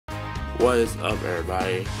What is up,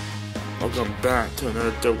 everybody? Welcome back to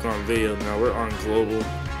another Dokkan video. Now we're on global,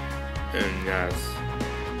 and yes,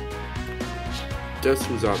 guess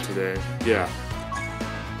who's out today? Yeah,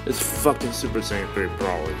 it's fucking Super Saiyan 3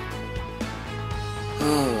 Broly.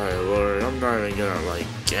 Oh my lord, I'm not even gonna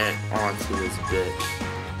get onto this bitch.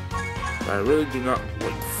 I really do not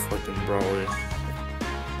like fucking Broly.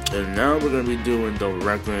 And now we're gonna be doing the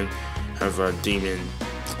Reckoning of a Demon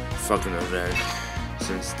fucking event.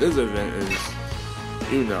 Since this event is,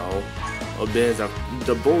 you know, a bit of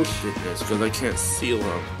the bullshitness because I can't seal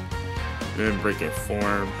him. And then breaking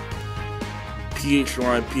form.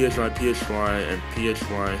 PHY, PHY, PHY, and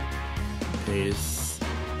PHY pace.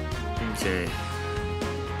 Okay.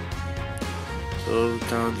 So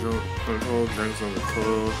control drinks on the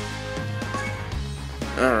toe.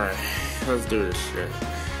 Alright, let's do this shit.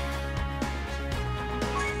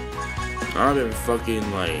 I've been fucking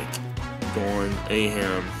going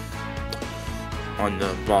AHAM on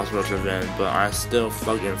the boss rush event, but I still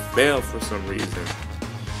fucking failed for some reason.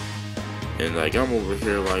 And I'm over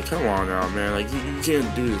here come on now, man, you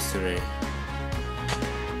can't do this to me.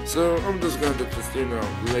 So I'm just gonna just, you know,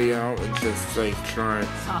 lay out and just try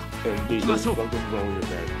and beat this fucking Broly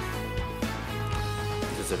event.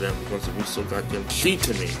 This event was supposed to be so goddamn cheap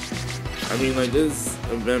to me. I mean, this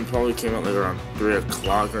event probably came out around 3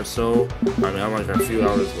 o'clock or so. I mean, I'm a few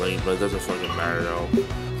hours late, but it doesn't fucking matter though.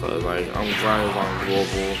 Cause I'm glad it's on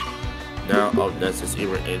global. Now up next is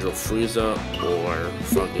either Angel Frieza or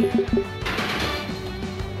fucking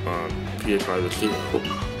PHY Vegeta.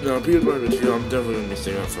 No, PHY Vegeta, I'm definitely gonna be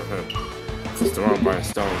staying up for him. Cause tomorrow I'm buying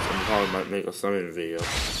stones, I probably might make a summon video.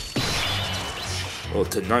 Well,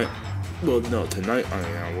 tonight. Well, no, tonight I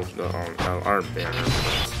am with the art banner.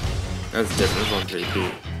 That's different, it's on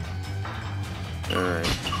JP. Alright.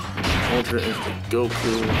 Ultra Instant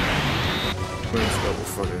Goku. Let's go with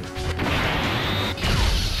fucking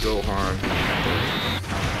Gohan.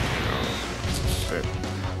 Oh, shit.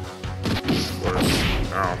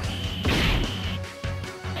 Ow.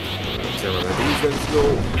 Okay, well, the defense go.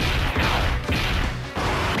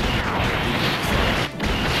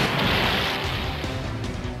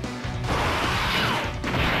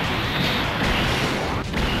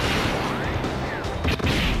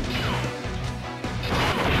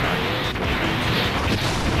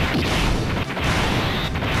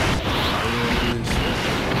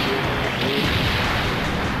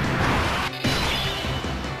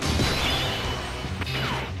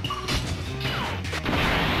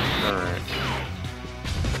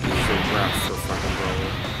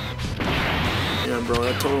 Bro,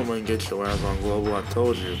 I told him I'd get your ass on global. I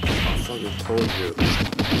told you. I fucking told you.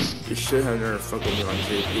 You should have never fucking been on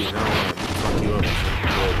JP. Now I'm gonna fuck you up on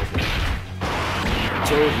global. I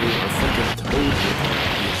told you. I fucking told you to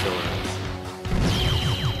get your ass.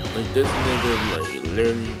 This nigga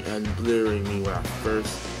literally and blurring me when I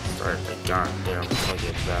first started the goddamn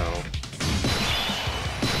fucking battle.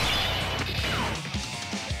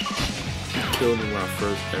 He killed me when I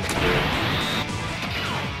first entered.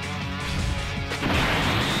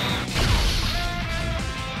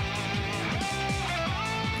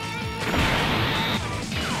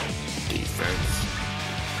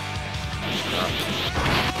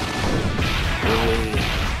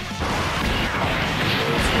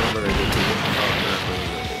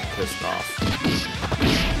 Pissed off.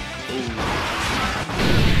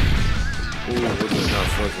 Ooh, what's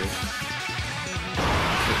enough, was it?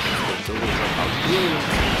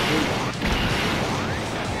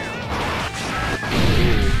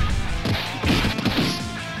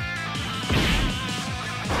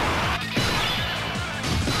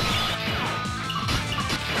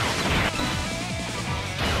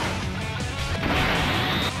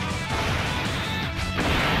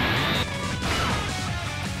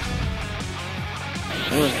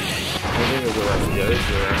 Yeah, this is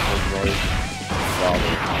your actual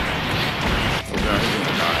father. So now he's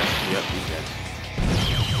gonna die. Yep, he's dead.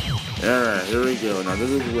 Alright, here we go. Now this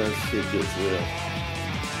is where shit gets real.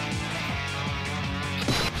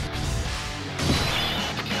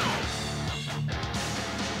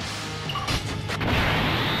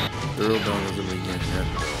 The real dawn isn't beginning yet,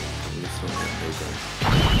 though. We still can't take that.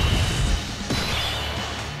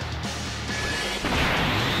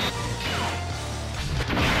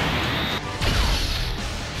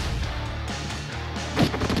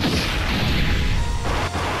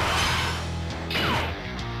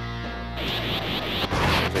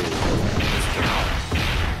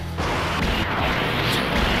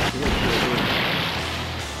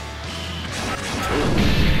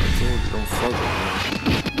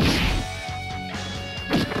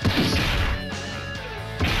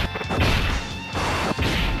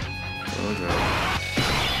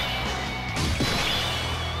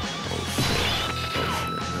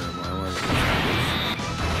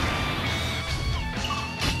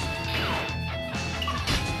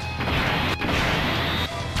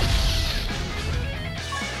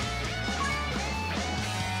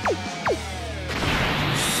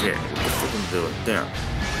 do it. Damn.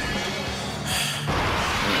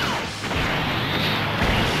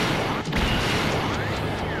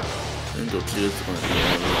 Indo Kid's gonna be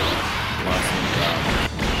on the last one down.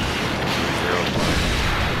 0-1.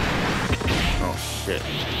 Oh shit.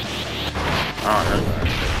 Oh, that guy.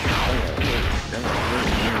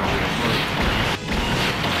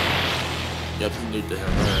 Yep, he knew to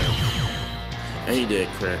him. And he did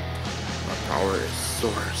crit. My power is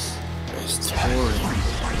source. It's touring.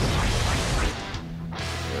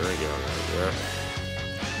 There we go, right there.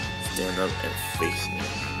 Stand up and face me.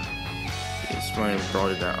 Explain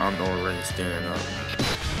probably that I'm already standing up.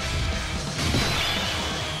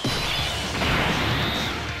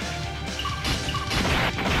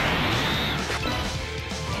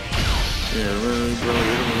 Yeah, really, bro,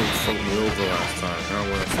 you don't really fuck me over last time. Now I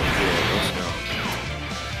wanna fuck you up. Let's go.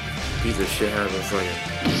 Piece of shit having fucking.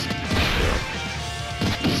 Yeah.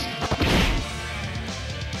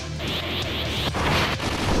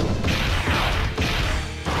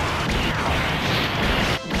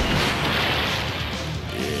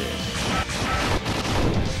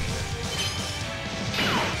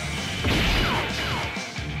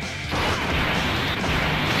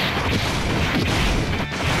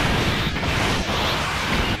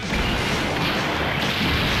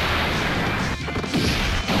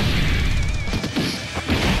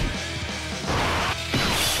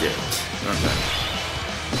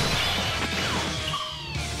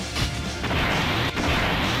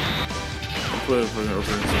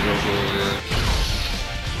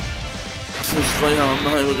 It's funny how I'm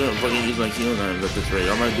not even gonna fucking use my healing items at this rate.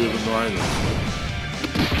 I might do it with no items.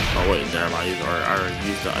 Oh wait, damn, I already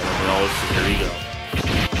used the item. Oh shit, here we go.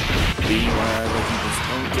 Be my ass like you just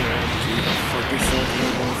don't get it. Dude, the fuck yourself,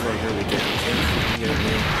 man. Motherfucker, we can't freaking get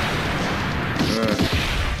me.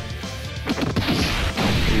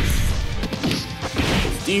 Oof.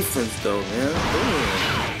 It's defense though, man.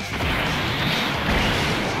 Damn.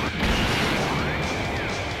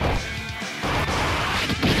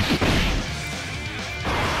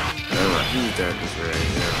 He's dead this right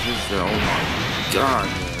here. He's dead. Oh my god,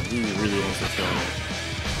 man. He really wants to kill me.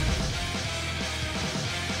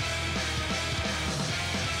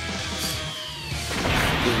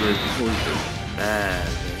 This is mad,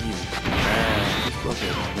 man. He's mad. He's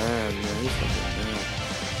fucking mad, man. He's fucking mad.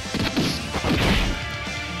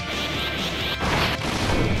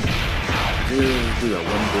 Dude, do that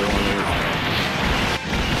one ball on everything.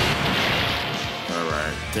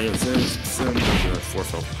 Alright. Damn, send him to that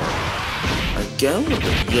 4-4 part. Again with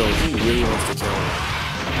the yo, he really wants to kill me.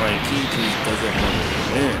 Like, he just doesn't want to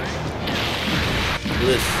win.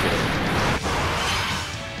 Listen.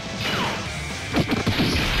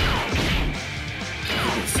 You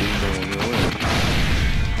can see no one will win.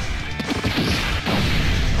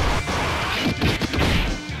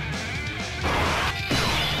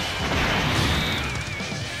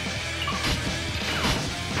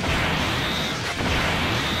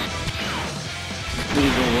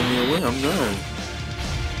 Please don't want me to win, I'm done.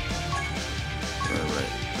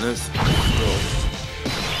 Alright, let's go.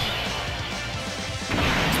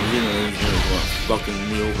 You know, he's gonna fucking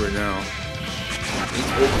me over now. He's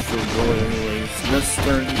over for Broly anyways. Next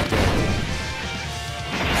turn, he's dead.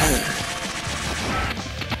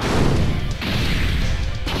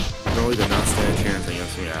 Broly did not stand a chance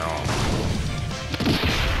against me at all.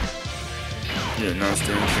 He did not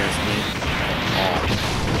stand a chance against me at all.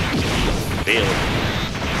 Failed.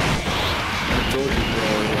 I told you, bro.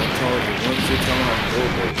 I told you. Once you come out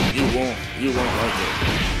over, you won't like it.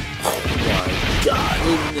 Oh my god,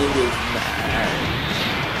 this nigga's mad.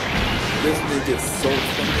 This nigga's so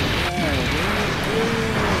fucking mad, man.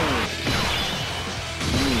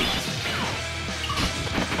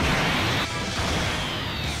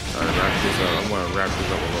 Alright, wrap this up. I'm gonna wrap this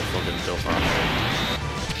up with a fucking Dokkan.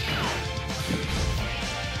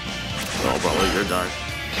 Oh, bro, you're done.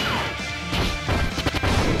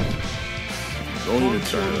 Don't even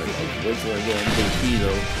try, like, wait till I get MVP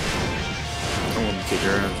though. I want to kick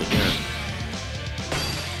your ass again.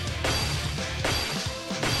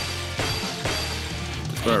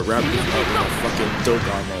 Just gonna wrap this up with a fucking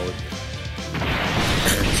Dokkan mode.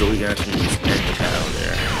 So we can actually just end the battle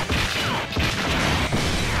there.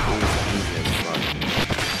 It was easy as fuck.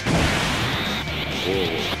 Whoa.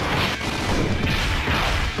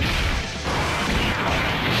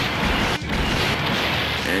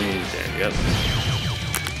 And he's dead, yep.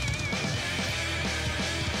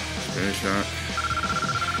 Finish that.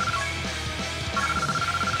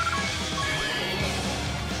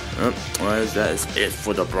 Well, that is it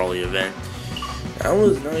for the Broly event. That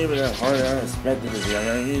was not even that hard as I expected it to be. I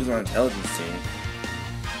mean, he was on intelligence team.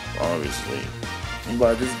 Obviously.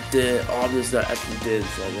 But I just did all this that I actually did,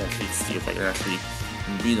 so I can actually see if I can actually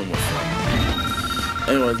beat him with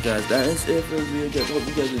something. Anyways, guys, that is it for the video, guys. Hope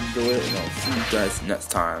you guys enjoy it, and I'll see you guys next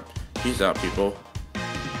time. Peace out, people.